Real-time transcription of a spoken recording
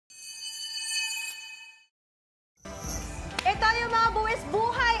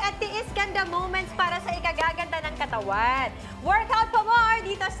Miss Ganda moments para sa ikagaganda ng katawan. Workout pa more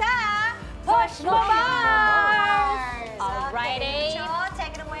dito sa Push Mo Bars! Alrighty.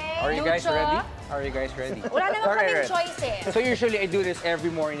 Take it away. Are you guys ready? Are you guys ready? Wala naman kaming choice eh. So usually I do this every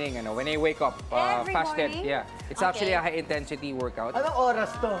morning, when I wake up, Every fasted. morning? Yeah, it's actually a high-intensity workout. Anong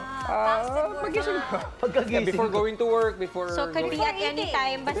oras to? Pagising ko. Pagkagising Before going to work, before. So could be at any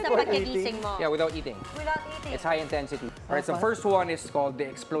time, basta pagkagising mo. Yeah, without eating. Without eating. It's high intensity. Alright, so first one is called the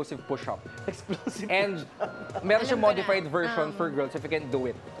explosive push-up. Explosive. And meron siyang modified version for girls if you can do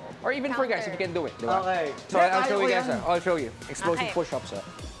it. Or even for guys if you can do it. Diba? Okay. So I'll show you guys. I'll show you. Explosive Okay. push-ups.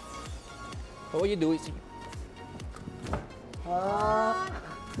 So what you do is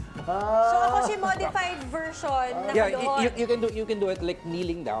So ako si modified version na doon. you can do it like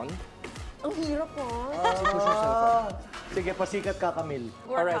kneeling down. Ang hirap po. Push yourself up. Sige, pasikat ka, Camille.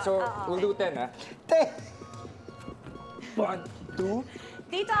 Alright, so we'll do 10, ha? 10. 1, 2.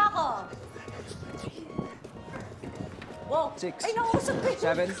 Dito ako. Wow. 6, Ay, nausap ko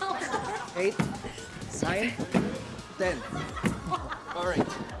 7, 8, 9, 10.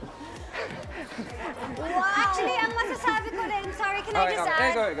 Alright. Wow. Actually, ang masasabi ko rin, sorry, can I just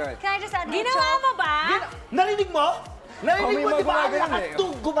add? Go ahead. Can I just add? Ginawa mo ba? Narinig mo? Narinig mo, di ba? Ang gumaganon lakas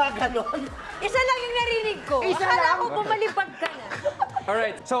itong gumaganon. Isa lang yung narinig ko. Isa Akala lang? ko bumalipag ka na.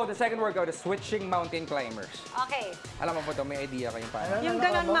 Alright, so the second workout is switching mountain climbers. Okay. Alam mo po ito, may idea kayong paano. Yung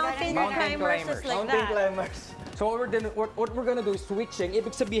ganon mountain climbers is like Mountain that. climbers. So what we're gonna do is switching.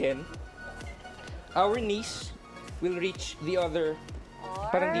 Ibig sabihin, our knees will reach the other,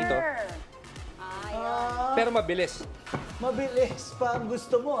 parang dito. Pero mabilis. Mabilis pa ang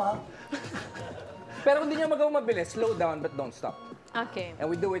gusto mo, ha? Pero hindi niya magawa mabilis, slow down but don't stop. Okay. And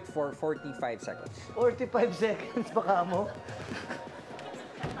we do it for 45 seconds. 45 seconds baka mo.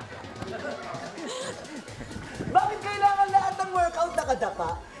 Bakit kailangan lahat ng workout nakadapa?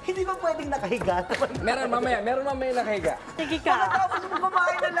 Hindi ba pwedeng nakahiga? Meron mamaya nakahiga. Sige ka. Tapos mo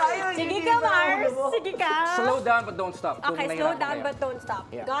kumain na layo. Sige ka, Mars. Sige ka. Slow down but don't stop. Okay, slow down but don't stop.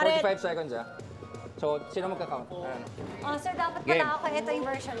 Yeah. Got it. 45 seconds, ha? So, sino magka-count? Oh, sir, dapat Game. pala ako. Ito yung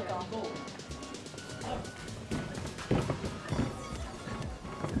version ko.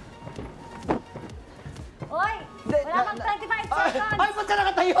 Oy! Wala kang 25 seconds! Ay, ba't ka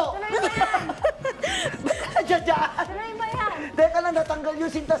nakatayo? Tuloy mo yan! Diyan. Tuloy mo yan! Teka lang, natanggal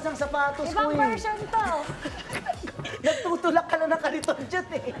yung sintas ng sapatos ko Ibang eh. version to! Nagtutulak ka na ng kariton dyan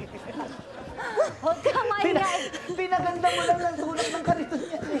eh. Huwag ka maingay! Pinaganda mo lang ng tulak ng kariton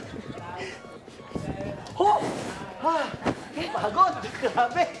yan eh. Ho! Ha! Pagod!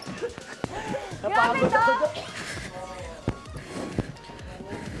 Grabe! Napagod to! ako dyan.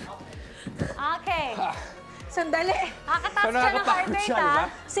 Okay. Sandali. Kakataas So, siya ng heart nakakapagod rate, siya, ha? diba?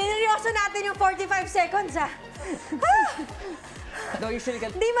 Sineryoso natin yung 45 seconds, ha? No, usually can...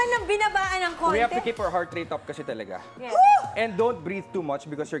 Di man lang binabaan ng konti. We have to keep our heart rate up kasi talaga. Yes. And don't breathe too much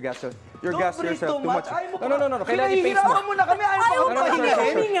because you're gas breathe yourself too too much. much? Ay, No. Kailangan i-pace mo. Pinahihirapan mo na kami. Ayaw Ayaw pa pa ako sorry.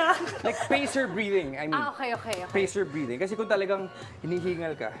 hininga. Like pace your breathing, I mean. Okay. Pace your breathing. Kasi kung talagang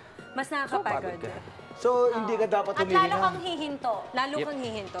hinihingal ka, Mas pagod nakakapagod. ka. So, hindi ka dapat At humihinga. lalo kang hihinto. Lalo kang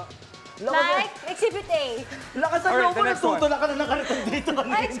hihinto. Lakas- Like, Exhibit A. Lakasan Alright, mo the mo, next one. nagtutulak ka na ng kariton dito.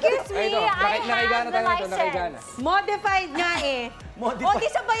 Excuse me, Ay, ito. I Nakahiga have na the tayo nito, nakahiga na. license. Modified nga eh. Modified. O, di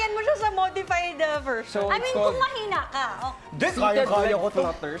sabayan mo siya sa modified version. So I it's mean, called kung mahina ka. Oh. Hindi, seated kaya leg ko to.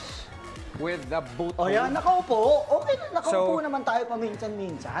 flutters with the boot O yan, hold. nakaupo. Okay na, nakaupo So- naman tayo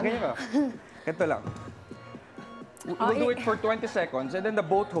paminsan-minsan. Ganyan ba? Ito lang. We'll do it for 20 seconds and then the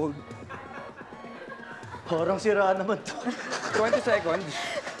boat hold. Parang sira naman to. 20 seconds.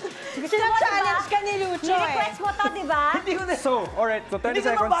 Challenge ka ni Lucho eh. Ni-request mo to, di ba? Hindi ko na... So, alright. So 20 Hindi ka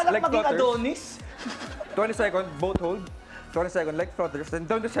seconds, mabalak leg maging flutters. Adonis. 20 seconds, boat hold. 20 seconds, leg flutters. Then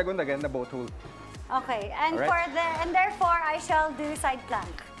 20 seconds again, the boat hold. Okay, and Alright. and therefore, I shall do side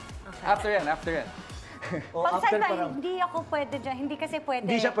plank. After yan. O, Pag after side plank, parang... hindi ako pwede dyan. Hindi kasi pwede.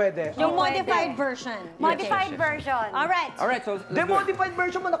 Hindi siya pwede. Yung Pwede. modified version. Modified version. Alright. Alright, so The let's do it. modified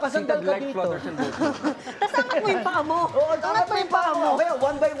version mo, nakasandal Seated ka leg dito. flutters and boat hold. Tapos angat mo yung paa mo. Oo, angat mo yung paa mo. Kaya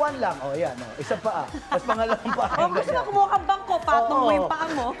one by one lang. O, yan. O, isa paa. Tapos pangalawang paa. O, gusto mo kumuha kang bangko, patong mo yung paa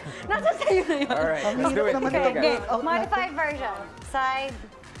mo. Nasa sa'yo na yun. Alright, Ang let's do hirap it. naman Let's do it, talaga. guys. Out na to. Modified version. Side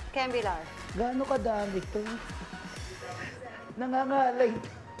cambular. Gaano kadami to? Nangangalay.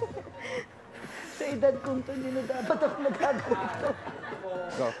 Sa edad kong to, hindi na dapat ako nagagawa ito.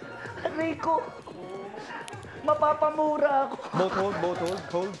 Go. Aray ko, mapapamura ako. Boat hold, hold it.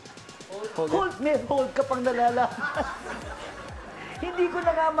 Hold me, hold ka pang nalalaman. Hindi ko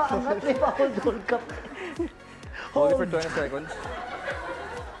na nga maangat, may pa-hold ka pa. Hold it for 20 seconds.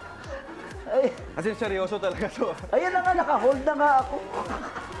 Ay, As in, seryoso talaga to. ayan na nga, naka-hold na nga ako.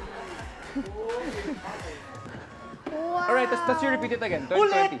 Wow. Alright, let's you repeat it again. 20,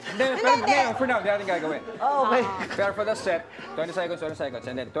 Ulit! 20. Ngayon, for now, di natin gagawin. Oh, okay. Pero for the set, 20 seconds, 20 seconds.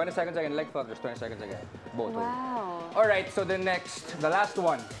 And then 20 seconds again, like others, 20 seconds again. Both ways. Wow. Alright, so the last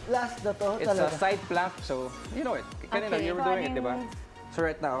one. Last na to It's talaga. a side plank, so you know it. Kanina, Okay. you were doing it, di ba? So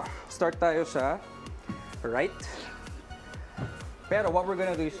right now, start tayo sa right. Pero what we're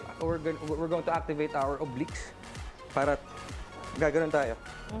gonna do is, we're going to activate our obliques para gaganon tayo.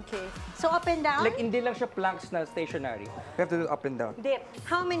 Okay. So up and down? Like, hindi lang siya planks na stationary. We have to do up and down. Dip.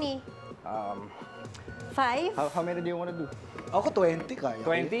 How many? 5? How many do you want to do? Ako 20 kaya.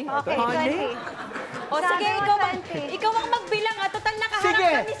 20? Okay, 20. O sige, ikaw ang magbilang. Total nakaharap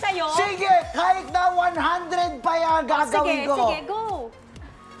Sige! kami sa'yo. Sige! Kahit na 100 pa yan gagawin ko. Sige, go.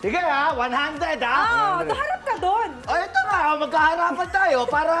 Sige ha, 100 ha. Harap ka doon. O ito nga, magkaharapan tayo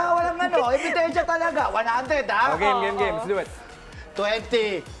para walang ebidensya talaga. 100 ha. Oh, game. Let's do it.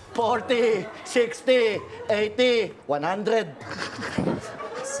 20, 40, 60, 80, 100.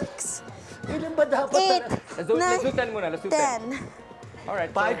 6. Ilan ba dapat? 8. Let's do 10 muna. Let's do 10. 10. Alright,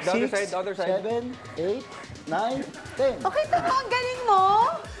 so 5, the 6, other side. 7, 8, 9, 10. Okay, tama. Ang galing mo.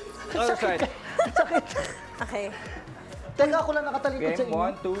 Other side. Okay. Teka, ako lang nakatalikod sa Game,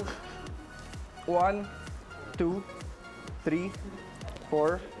 inyo. 1, 2, 3,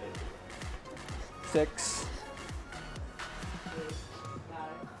 4, 6.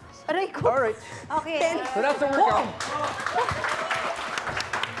 Aray ko. Alright, Okay. so that's the workout.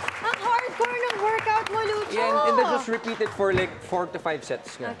 Ang hardcore ng workout mo, Lucho. Yeah, and then just repeat it for like 4 to 5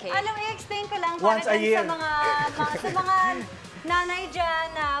 sets. Yeah. Okay. Alam mo, i-explain ko lang Once para a year. sa mga nanay dyan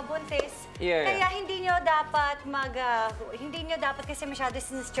na buntis. Yeah. Kaya hindi nyo dapat kasi masyado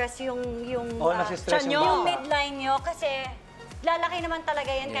stress yung nasistress yung yung bata. midline nyo kasi lalaki naman talaga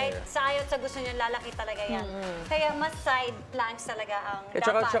yan. Yeah. Kahit sa ayaw at sa gusto nyo, lalaki talaga yan. Kaya mas side planks talaga ang Eh,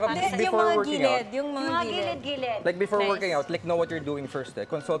 tsaka dapat. before Yung mga working gilid. out, Yung Yung mga mga gilid. gilid-gilid. like before Nice. working out, like know what you're doing first.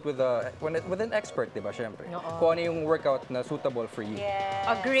 Consult with an expert, di ba, syempre. Kung ano yung workout na suitable for you. Yes.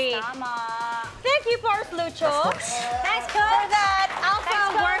 Agree. Tama. Thank you, Pars Lucho. Thanks, Coach. For that alpha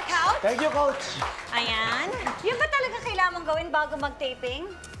Thanks, Coach. workout. Thank you, Coach. Ayan. Yun ba talaga kailangan mong gawin bago mag-taping?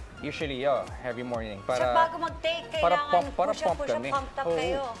 Usually, heavy morning. So bago mag-take, para kailangan pump push-up, kami. pumped up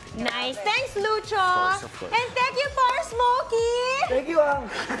kayo. Nice. Thanks, Lucho. Of course. And thank you, Pars Smokey. Thank you, Ang.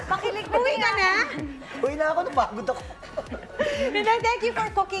 Pakilig na Uwi ka na. Uy na ako, napagod ako. And then thank you for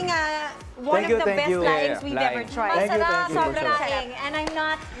cooking one Thank of the you, thank best you. laings Yeah, we've laing. ever tried. Thank you, Masarap, thank you. sobrang Masarap. laing. And I'm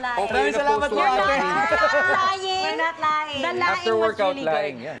not lying. Okay, Maraming salamat po, na-post ate. to We're not lying. We're not lying. The lying after was workout really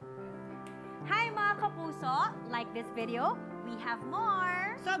lying, good. yeah. Hi mga kapuso! Like this video, we have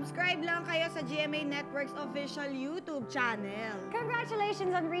more! Subscribe lang kayo sa GMA Network's official YouTube channel.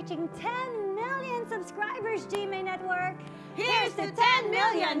 Congratulations on reaching 10 million subscribers, GMA Network! Here's to 10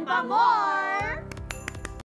 million pa more!